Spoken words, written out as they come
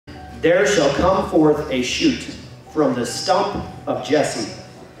there shall come forth a shoot from the stump of Jesse,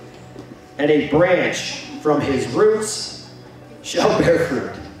 and a branch from his roots shall bear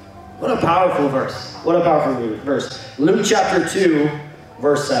fruit. What a powerful verse. What a powerful verse. Luke chapter 2,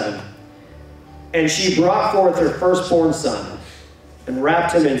 verse 7. And she brought forth her firstborn son, and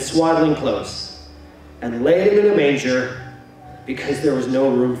wrapped him in swaddling clothes, and laid him in a manger, because there was no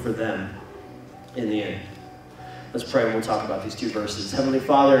room for them in the inn. Let's pray and we'll talk about these two verses. Heavenly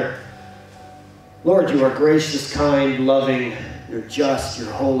Father, Lord, you are gracious, kind, loving. You're just,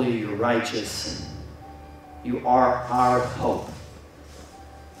 you're holy, you're righteous. You are our hope.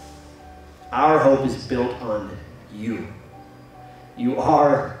 Our hope is built on you. You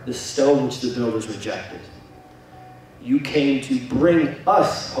are the stone which the builders rejected. You came to bring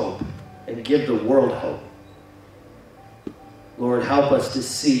us hope and give the world hope. Lord, help us to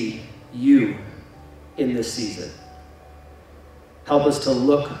see you in this season. Help us to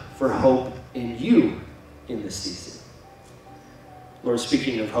look for hope in you in this season. Lord,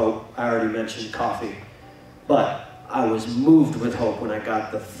 speaking of hope, I already mentioned coffee, but I was moved with hope when I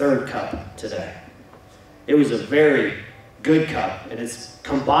got the third cup today. It was a very good cup, and it's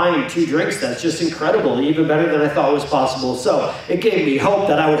combined two drinks that's just incredible, even better than I thought was possible. So it gave me hope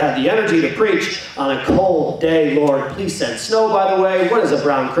that I would have the energy to preach on a cold day. Lord, please send snow, by the way. What is a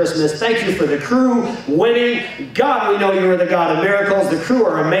brown Christmas? Thank you for the crew winning. God, we know you are the God of miracles. The crew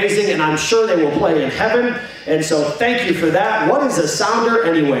are amazing, and I'm sure they will play in heaven. And so thank you for that. What is a sounder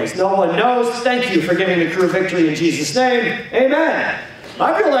anyways? No one knows. Thank you for giving the crew victory in Jesus' name. Amen.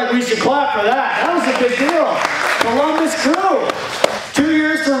 I feel like we should clap for that. That was a big deal. Columbus Crew. 2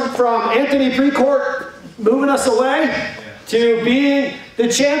 years from Anthony Precourt moving us away to being the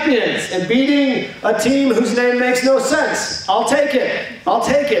champions and beating a team whose name makes no sense. I'll take it. I'll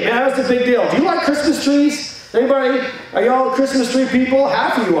take it. Man, that was a big deal. Do you like Christmas trees? Anybody? Are y'all Christmas tree people?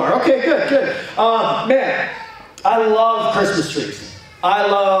 Half of you are. Okay, good, good. Man, I love Christmas trees. I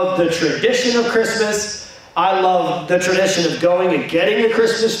love the tradition of Christmas. I love the tradition of going and getting a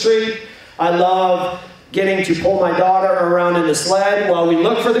Christmas tree. I love getting to pull my daughter around in the sled while we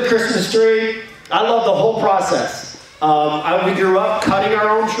look for the Christmas tree. I love the whole process. We grew up cutting our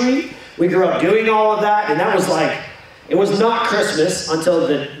own tree. We grew up doing all of that, and that was like, it was not Christmas until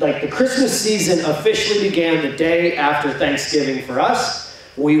the Christmas season officially began the day after Thanksgiving for us.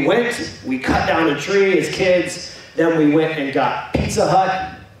 We cut down a tree as kids, then we went and got Pizza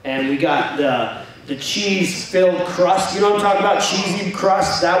Hut, and we got the cheese-filled crust. You know what I'm talking about? Cheesy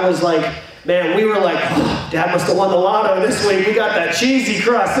crust. That was like, man, we were like, oh, Dad must have won the lotto this week. We got that cheesy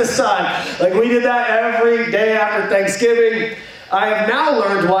crust this time. Like, we did that every day after Thanksgiving. I have now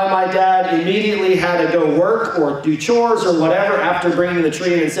learned why my dad immediately had to go work or do chores or whatever after bringing the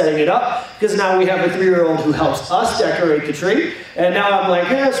tree in and setting it up, because now we have a 3-year-old who helps us decorate the tree. And now I'm like,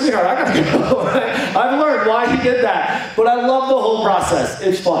 yeah, sweetheart, I gotta go. I've learned why he did that. But I love the whole process.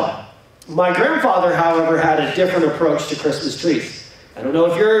 It's fun. My grandfather, however, had a different approach to Christmas trees. I don't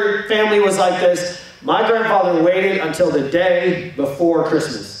know if your family was like this. My grandfather waited until the day before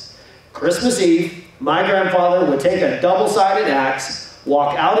Christmas. Christmas Eve, my grandfather would take a double-sided axe,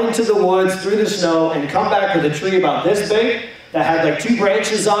 walk out into the woods through the snow, and come back with a tree about this big that had like 2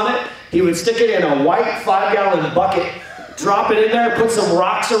 branches on it. He would stick it in a white 5-gallon bucket, drop it in there, put some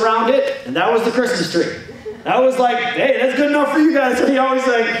rocks around it, and that was the Christmas tree. That was like, hey, that's good enough for you guys. He always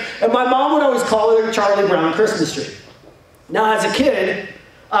like, and my mom would always call it a Charlie Brown Christmas tree. Now, as a kid,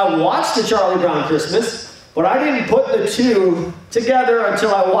 I watched a Charlie Brown Christmas, but I didn't put the two together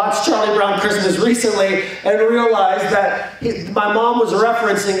until I watched Charlie Brown Christmas recently and realized that my mom was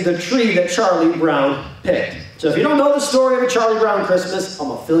referencing the tree that Charlie Brown picked. So if you don't know the story of a Charlie Brown Christmas, I'm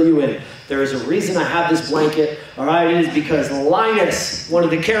going to fill you in. There is a reason I have this blanket, all right? It is because Linus, one of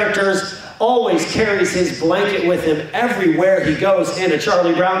the characters, always carries his blanket with him everywhere he goes in a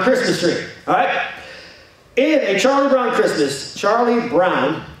Charlie Brown Christmas tree, all right? In a Charlie Brown Christmas, Charlie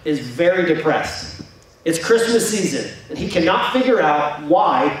Brown is very depressed. It's Christmas season, and he cannot figure out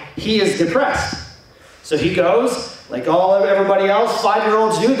why he is depressed. So he goes, like everybody else,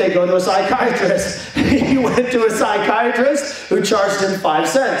 5-year-olds do, they go to a psychiatrist. He went to a psychiatrist who charged him 5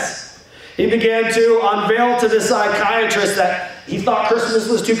 cents. He began to unveil to the psychiatrist that he thought Christmas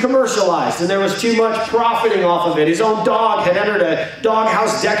was too commercialized and there was too much profiting off of it. His own dog had entered a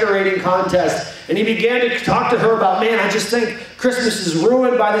doghouse decorating contest, and he began to talk to her about, man, I just think Christmas is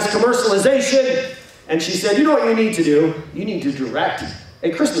ruined by this commercialization. And she said, you know what you need to do? You need to direct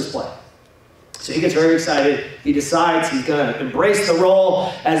a Christmas play. So he gets very excited. He decides he's going to embrace the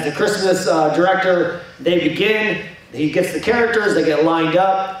role as the Christmas director. They begin. He gets the characters. They get lined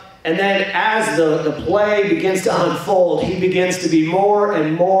up. And then as the play begins to unfold, he begins to be more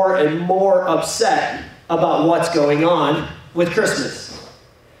and more and more upset about what's going on with Christmas.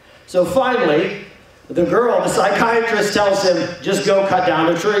 So finally, the psychiatrist tells him, just go cut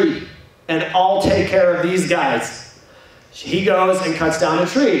down a tree, and I'll take care of these guys. He goes and cuts down a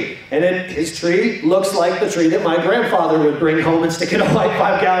tree, and then his tree looks like the tree that my grandfather would bring home and stick in a white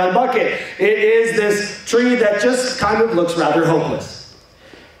 5-gallon bucket. It is this tree that just kind of looks rather hopeless.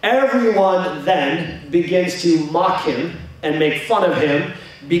 Everyone then begins to mock him and make fun of him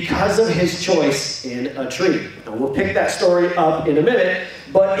because of his choice in a tree. Now, we'll pick that story up in a minute,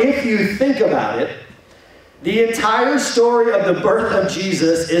 but if you think about it, the entire story of the birth of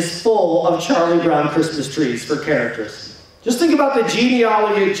Jesus is full of Charlie Brown Christmas trees for characters. Just think about the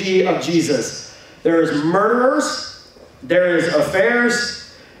genealogy of Jesus. There's murderers, there is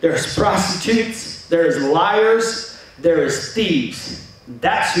affairs, there's prostitutes, there's liars, there is thieves.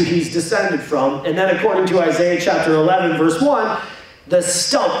 That's who he's descended from. And then according to Isaiah chapter 11, verse 1, the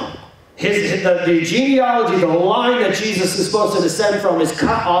stump, the genealogy, the line that Jesus is supposed to descend from is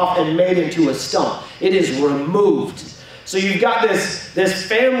cut off and made into a stump. It is removed. So you've got this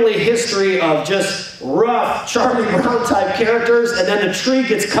family history of just rough Charlie Brown type characters, and then the tree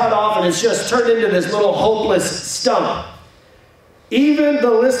gets cut off and it's just turned into this little hopeless stump. Even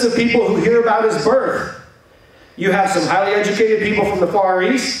the list of people who hear about his birth. You have some highly educated people from the Far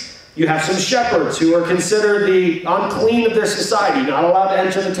East. You have some shepherds who are considered the unclean of their society, not allowed to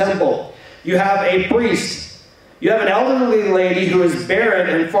enter the temple. You have a priest. You have an elderly lady who is barren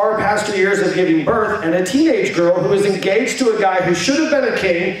and far past her years of giving birth, and a teenage girl who is engaged to a guy who should have been a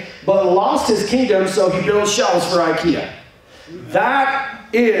king, but lost his kingdom, so he builds shelves for IKEA. That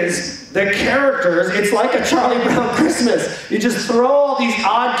is the characters. It's like a Charlie Brown Christmas. You just throw all these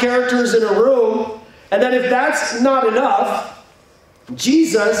odd characters in a room, and then if that's not enough,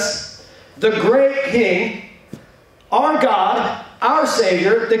 Jesus, the great King, our God, our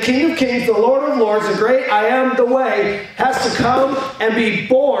Savior, the King of Kings, the Lord of Lords, the great I am, the way, has to come and be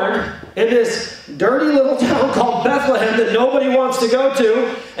born in this dirty little town called Bethlehem that nobody wants to go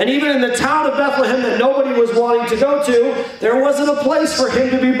to. And even in the town of Bethlehem that nobody was wanting to go to, there wasn't a place for him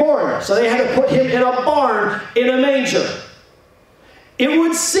to be born. So they had to put him in a barn in a manger. It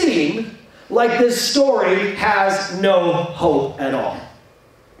would seem like this story has no hope at all.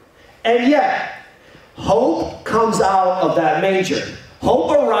 And yet, hope comes out of that manger.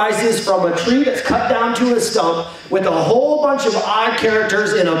 Hope arises from a tree that's cut down to a stump with a whole bunch of odd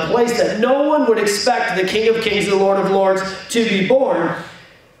characters in a place that no one would expect the King of Kings and the Lord of Lords to be born.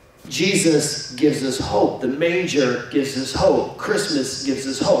 Jesus gives us hope. The manger gives us hope. Christmas gives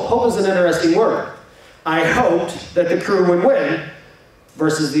us hope. Hope is an interesting word. I hoped that the Crew would win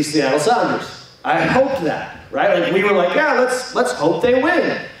versus the Seattle Sounders. I hoped that, right? Like we were like, yeah, let's hope they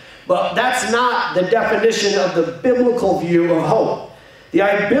win. But that's not the definition of the biblical view of hope.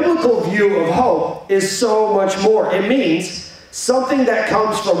 The biblical view of hope is so much more. It means something that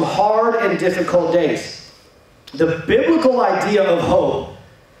comes from hard and difficult days. The biblical idea of hope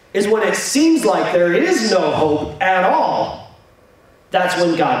is when it seems like there is no hope at all. That's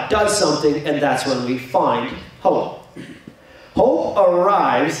when God does something, and that's when we find hope. Hope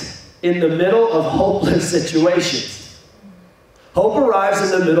arrives in the middle of hopeless situations. Hope arrives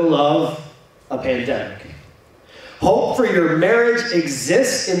in the middle of a pandemic. Hope for your marriage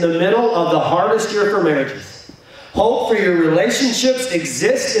exists in the middle of the hardest year for marriages. Hope for your relationships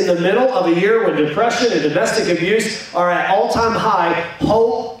exists in the middle of a year when depression and domestic abuse are at all-time high.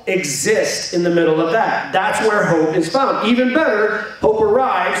 Hope exists in the middle of that. That's where hope is found. Even better, hope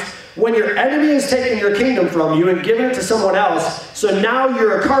arrives when your enemy is taking your kingdom from you and giving it to someone else. So now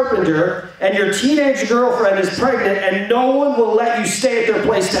you're a carpenter and your teenage girlfriend is pregnant and no one will let you stay at their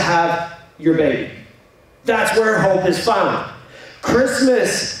place to have your baby. That's where hope is found.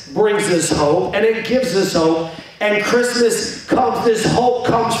 Christmas brings us hope and it gives us hope. And Christmas comes, this hope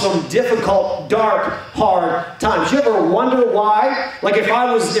comes from difficult, dark, hard times. You ever wonder why? Like if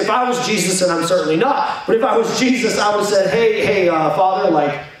I was Jesus, and I'm certainly not, but if I was Jesus, I would have said, hey, Father,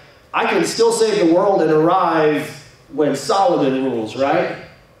 like, I can still save the world and arrive when Solomon rules, right?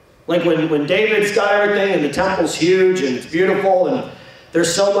 Like when David's got everything and the temple's huge and it's beautiful and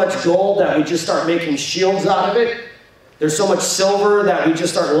there's so much gold that we just start making shields out of it. There's so much silver that we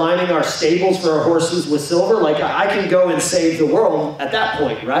just start lining our stables for our horses with silver. Like I can go and save the world at that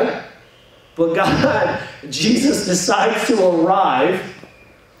point, right? But God, Jesus decides to arrive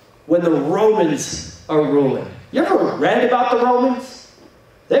when the Romans are ruling. You ever read about the Romans?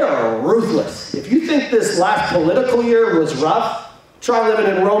 They are ruthless. If you think this last political year was rough, try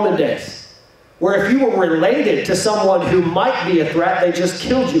living in Roman days. where if you were related to someone who might be a threat, they just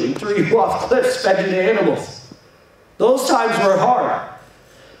killed you and threw you off cliffs, fed you to animals. Those times were hard.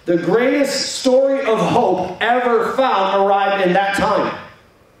 The greatest story of hope ever found arrived in that time.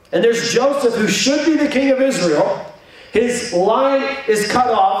 And there's Joseph, who should be the king of Israel. His line is cut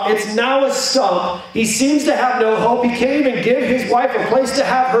off. It's now a stump. He seems to have no hope. He can't even give his wife a place to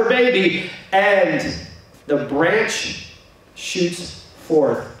have her baby. And the branch shoots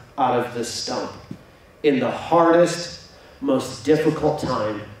forth out of the stump in the hardest, most difficult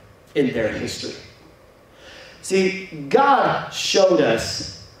time in their history. See, God showed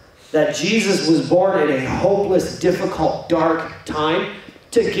us that Jesus was born in a hopeless, difficult, dark time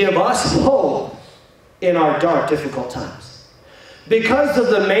to give us hope in our dark, difficult times. Because of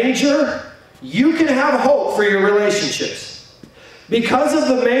the manger, you can have hope for your relationships. Because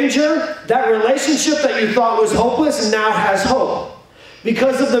of the manger, that relationship that you thought was hopeless now has hope.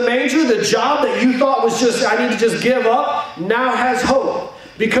 Because of the manger, the job that you thought was just, I need to just give up, now has hope.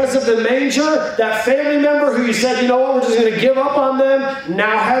 Because of the manger, that family member who you said, you know what, we're just going to give up on them,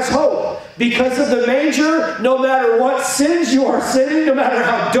 now has hope. Because of the manger, no matter what sins you are sinning, no matter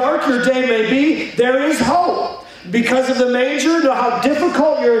how dark your day may be, there is hope. Because of the manger, no matter how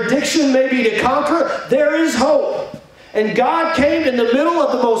difficult your addiction may be to conquer, there is hope. And God came in the middle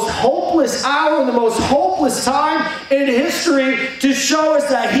of the most hopeless hour, the most hopeless time in history to show us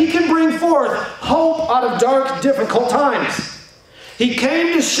that He can bring forth hope out of dark, difficult times. He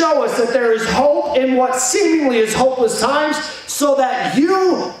came to show us that there is hope in what seemingly is hopeless times so that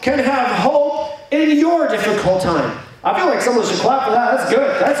you can have hope in your difficult time. I feel like someone should clap for that. That's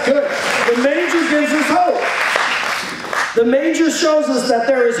good. That's good. The manger gives us hope. The manger shows us that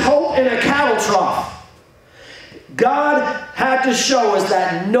there is hope in a cattle trough. God had to show us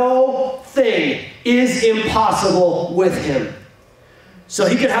that no thing is impossible with Him. So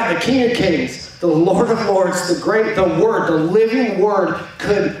He could have the King of Kings, the Lord of Lords, the Word, the living Word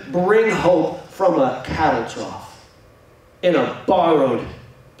could bring hope from a cattle trough, in a borrowed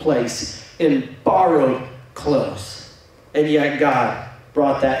place, in borrowed clothes. And yet God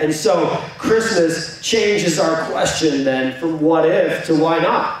brought that. And so Christmas changes our question then from what if to why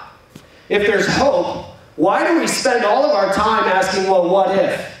not. If there's hope, why do we spend all of our time asking, well, what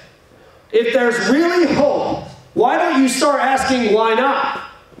if? If there's really hope, why don't you start asking, why not?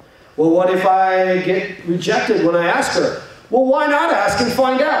 Well, what if I get rejected when I ask her? Well, why not ask and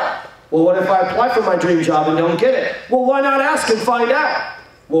find out? Well, what if I apply for my dream job and don't get it? Well, why not ask and find out?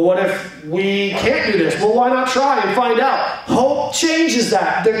 Well, what if we can't do this? Well, why not try and find out? Hope changes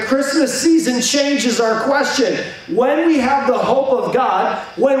that. The Christmas season changes our question. When we have the hope of God,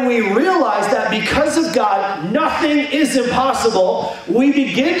 when we realize that because of God, nothing is impossible, we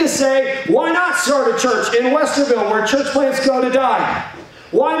begin to say, why not start a church in Westerville where church plants go to die?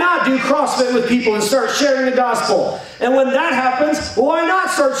 Why not do CrossFit with people and start sharing the gospel? And when that happens, why not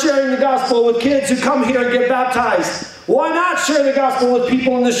start sharing the gospel with kids who come here and get baptized? Why not share the gospel with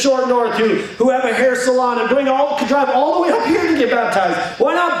people in the short north who have a hair salon and drive all the way up here to get baptized?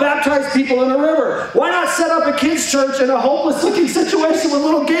 Why not baptize people in the river? Why not set up a kids' church in a hopeless-looking situation with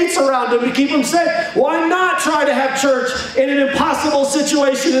little gates around them to keep them safe? Why not try to have church in an impossible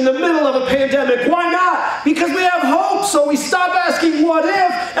situation in the middle of a pandemic? Why not? Because we have hope, so we stop asking what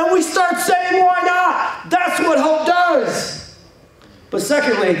if and we start saying why not. That's what hope does. But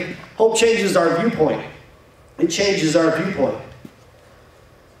secondly, hope changes our viewpoint. It changes our viewpoint.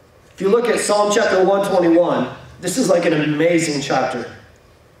 If you look at Psalm chapter 121, this is like an amazing chapter.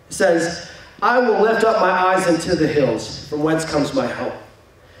 It says, I will lift up my eyes into the hills, from whence comes my help.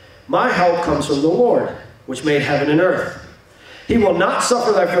 My help comes from the Lord, which made heaven and earth. He will not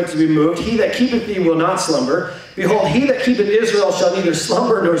suffer thy foot to be moved. He that keepeth thee will not slumber. Behold, he that keepeth Israel shall neither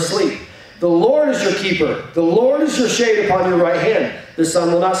slumber nor sleep. The Lord is your keeper. The Lord is your shade upon your right hand. The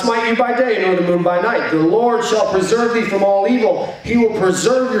sun will not smite you by day, nor the moon by night. The Lord shall preserve thee from all evil. He will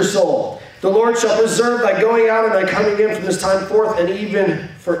preserve your soul. The Lord shall preserve thy going out and thy coming in from this time forth and even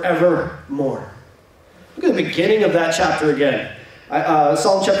forevermore. Look at the beginning of that chapter again.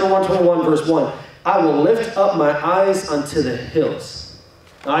 Psalm chapter 121, verse 1. I will lift up my eyes unto the hills.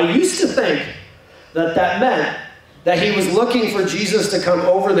 Now, I used to think that meant that he was looking for Jesus to come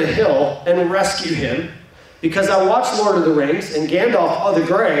over the hill and rescue him, because I watched Lord of the Rings, and Gandalf the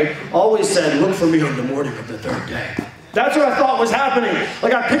Grey always said, look for me on the morning of the third day. That's what I thought was happening.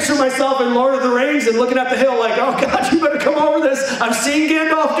 Like, I picture myself in Lord of the Rings and looking at the hill like, oh God, you better come over this. I've seen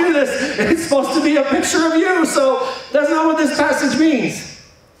Gandalf do this. It's supposed to be a picture of you, so that's not what this passage means.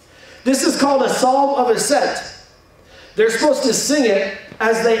 This is called a psalm of ascent. They're supposed to sing it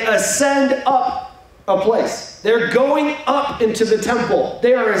as they ascend up a place. They're going up into the temple.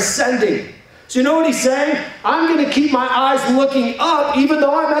 They are ascending. So you know what he's saying? I'm going to keep my eyes looking up even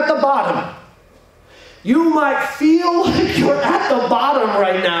though I'm at the bottom. You might feel like you're at the bottom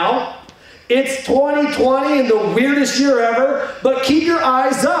right now. It's 2020 and the weirdest year ever, but keep your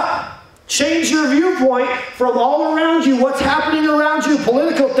eyes up. Change your viewpoint from all around you, what's happening around you,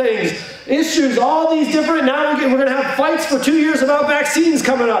 political things, issues, all these different, now we're going to have fights for 2 years about vaccines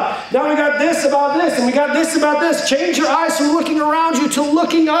coming up. Now we got this about this, and we got this about this. Change your eyes from looking around you to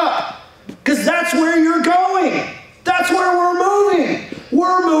looking up, because that's where you're going. That's where we're moving.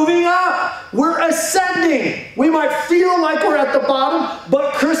 We're moving up. We're ascending. We might feel like we're at the bottom,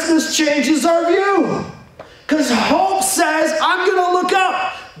 but Christmas changes our view. Because hope says, I'm going to look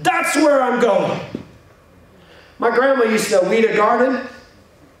up. That's where I'm going. My grandma used to weed a garden.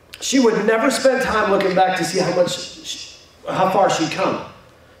 She would never spend time looking back to see how far she'd come.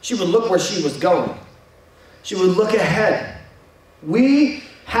 She would look where she was going. She would look ahead. We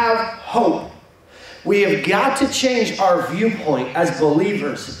have hope. We have got to change our viewpoint as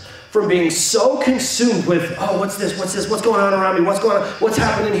believers from being so consumed with, oh, what's this, what's going on around me, what's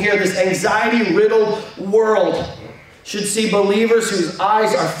happening here, this anxiety-riddled world. Should see believers whose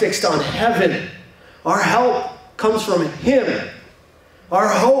eyes are fixed on heaven. Our help comes from Him. Our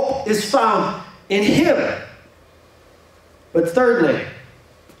hope is found in Him. But thirdly,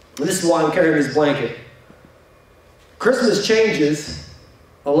 and this is why I'm carrying this blanket, Christmas changes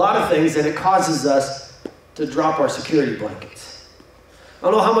a lot of things, and it causes us to drop our security blankets. I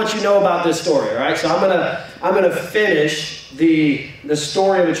don't know how much you know about this story, all right? So I'm gonna finish the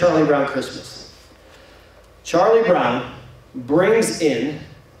story of a Charlie Brown Christmas. Charlie Brown brings in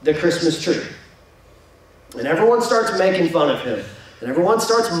the Christmas tree. And everyone starts making fun of him. And everyone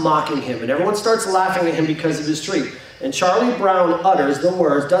starts mocking him. And everyone starts laughing at him because of his tree. And Charlie Brown utters the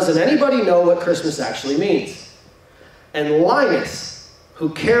words, doesn't anybody know what Christmas actually means? And Linus,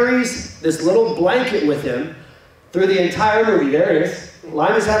 who carries this little blanket with him through the entire movie. There it is.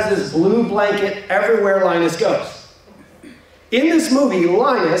 Linus has this blue blanket everywhere Linus goes. In this movie,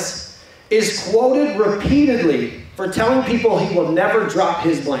 Linus is quoted repeatedly for telling people he will never drop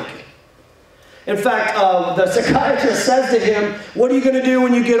his blanket. In fact, the psychiatrist says to him, what are you going to do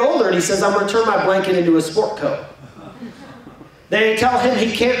when you get older? And he says, I'm going to turn my blanket into a sport coat. They tell him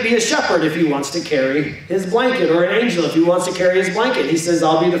he can't be a shepherd if he wants to carry his blanket, or an angel if he wants to carry his blanket. He says,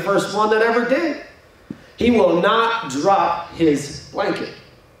 I'll be the first one that ever did. He will not drop his blanket.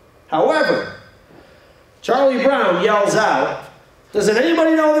 However, Charlie Brown yells out, doesn't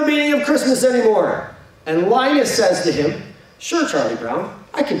anybody know the meaning of Christmas anymore? And Linus says to him, sure, Charlie Brown,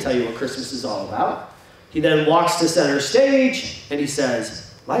 I can tell you what Christmas is all about. He then walks to center stage and he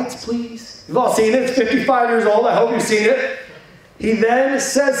says, lights please. You've all seen it, it's 55 years old, I hope you've seen it. He then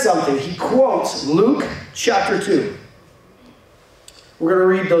says something. He quotes Luke chapter 2. We're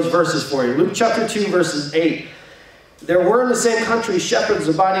going to read those verses for you. Luke chapter 2, verses 8. There were in the same country shepherds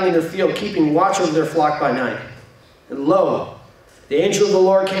abiding in their field, keeping watch over their flock by night. And lo, the angel of the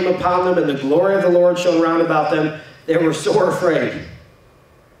Lord came upon them, and the glory of the Lord shone round about them. They were sore afraid.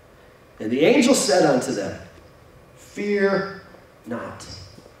 And the angel said unto them, fear not.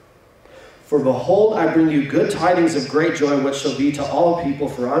 For behold, I bring you good tidings of great joy, which shall be to all people.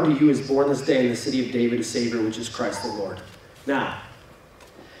 For unto you is born this day in the city of David a Savior, which is Christ the Lord. Now,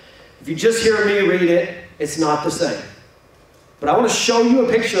 if you just hear me read it, it's not the same. But I want to show you a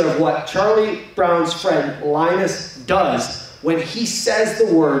picture of what Charlie Brown's friend Linus does when he says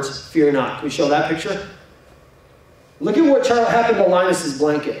the words, fear not. Can we show that picture? Look at what happened to Linus's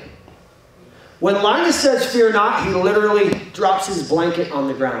blanket. When Linus says fear not, he literally drops his blanket on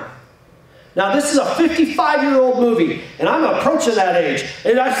the ground. Now, this is a 55-year-old movie, and I'm approaching that age.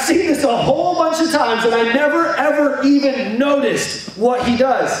 And I've seen this a whole bunch of times, and I never, ever even noticed what he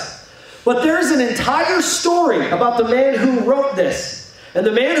does. But there's an entire story about the man who wrote this. And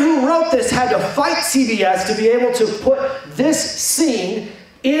the man who wrote this had to fight CBS to be able to put this scene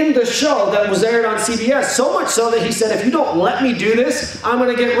in the show that was aired on CBS. So much so that he said, if you don't let me do this, I'm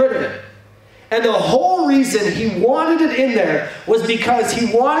going to get rid of it. And the whole reason he wanted it in there was because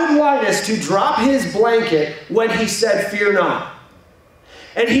he wanted Linus to drop his blanket when he said, fear not.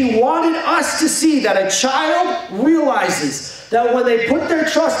 And he wanted us to see that a child realizes that when they put their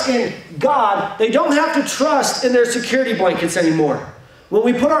trust in God, they don't have to trust in their security blankets anymore. When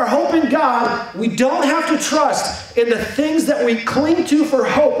we put our hope in God, we don't have to trust in the things that we cling to for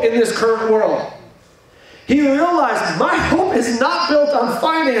hope in this current world. He realized, my hope is not built on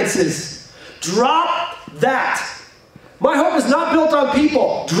finances. Drop that. My hope is not built on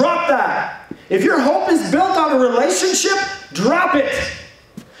people. Drop that. If your hope is built on a relationship, drop it.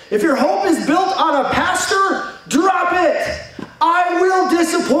 If your hope is built on a pastor, drop it. I I will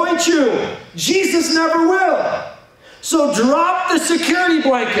disappoint you. Jesus never will. So drop the security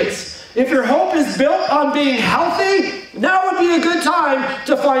blankets. If your hope is built on being healthy, now would be a good time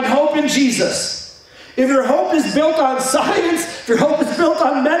to find hope in Jesus. If your hope is built on science, if your hope is built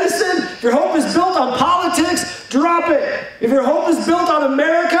on medicine, if your hope is built on politics, drop it. If your hope is built on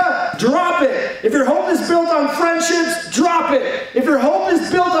America, drop it. If your hope is built on friendships, drop it. If your hope is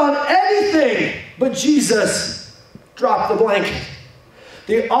built on anything but Jesus, drop the blanket.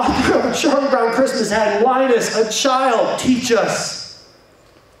 The author of Charlie Brown Christmas had Linus, a child, teach us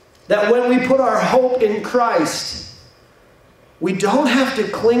that when we put our hope in Christ, we don't have to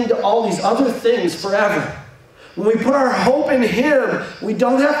cling to all these other things forever. When we put our hope in Him, we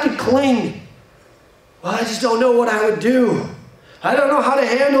don't have to cling. Well, I just don't know what I would do. I don't know how to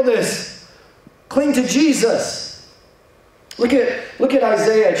handle this. Cling to Jesus. Look at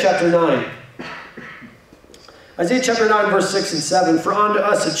Isaiah chapter 9. Isaiah chapter 9, verse 6 and 7. For unto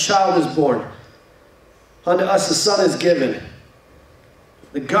us a child is born. Unto us a son is given.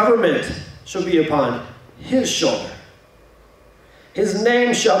 The government shall be upon His shoulder. His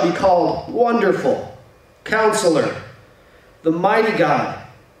name shall be called Wonderful, Counselor, the Mighty God,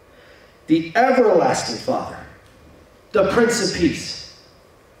 the Everlasting Father, the Prince of Peace.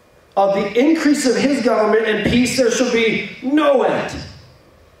 Of the increase of His government and peace there shall be no end.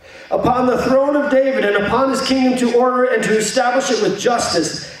 Upon the throne of David and upon His kingdom, to order it and to establish it with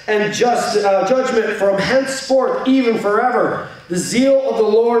justice and judgment from henceforth even forever. The zeal of the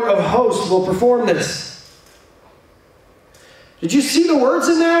Lord of hosts will perform this. Did you see the words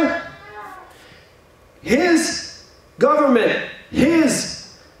in there? His government,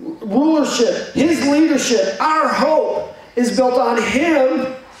 His rulership, His leadership, our hope is built on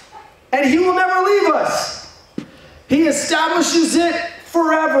Him, and He will never leave us. He establishes it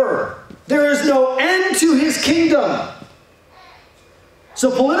forever. There is no end to His kingdom. So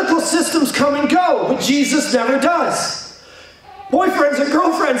political systems come and go, but Jesus never does. Boyfriends and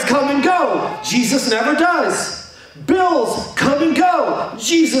girlfriends come and go. Jesus never does. Bills come and go.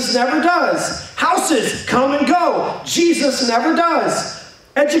 Jesus never does. Houses come and go. Jesus never does.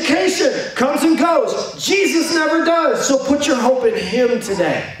 Education comes and goes. Jesus never does. So put your hope in Him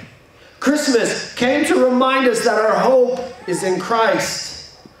today. Christmas came to remind us that our hope is in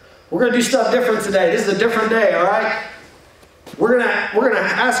Christ. We're going to do stuff different today. This is a different day, all right? We're going to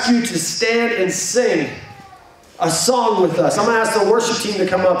ask you to stand and sing a song with us. I'm going to ask the worship team to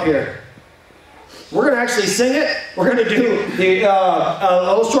come up here. We're going to actually sing it. We're going to do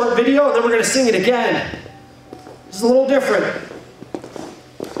a little short video, and then we're going to sing it again. This is a little different.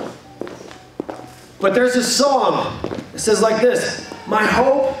 But there's a song. It says like this. My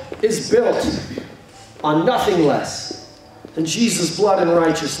hope is built on nothing less than Jesus' blood and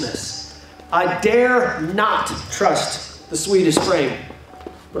righteousness. I dare not trust the sweetest frame,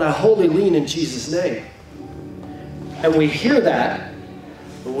 but I wholly lean in Jesus' name. And we hear that,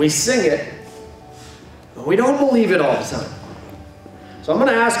 and we sing it, but we don't believe it all the time. So I'm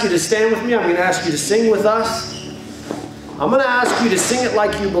going to ask you to stand with me. I'm going to ask you to sing with us. I'm going to ask you to sing it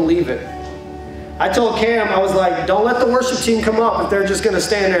like you believe it. I told Cam, I was like, don't let the worship team come up if they're just going to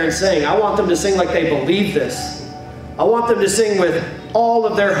stand there and sing. I want them to sing like they believe this. I want them to sing with all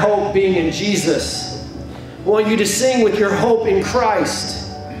of their hope being in Jesus. I want you to sing with your hope in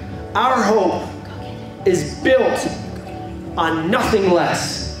Christ. Our hope is built on nothing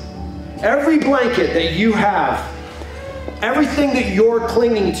less. Every blanket that you have, everything that you're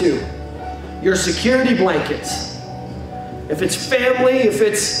clinging to, your security blankets, if it's family, if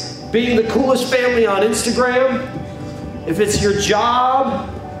it's being the coolest family on Instagram, if it's your job,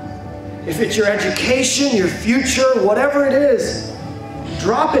 if it's your education, your future, whatever it is,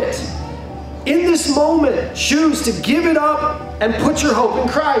 drop it. In this moment, choose to give it up and put your hope in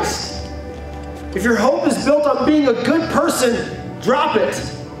Christ. If your hope is built on being a good person, drop it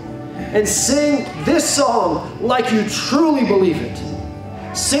and sing this song like you truly believe it.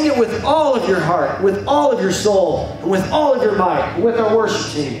 Sing it with all of your heart, with all of your soul, and with all of your might, with our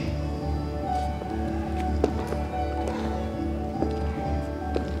worship team.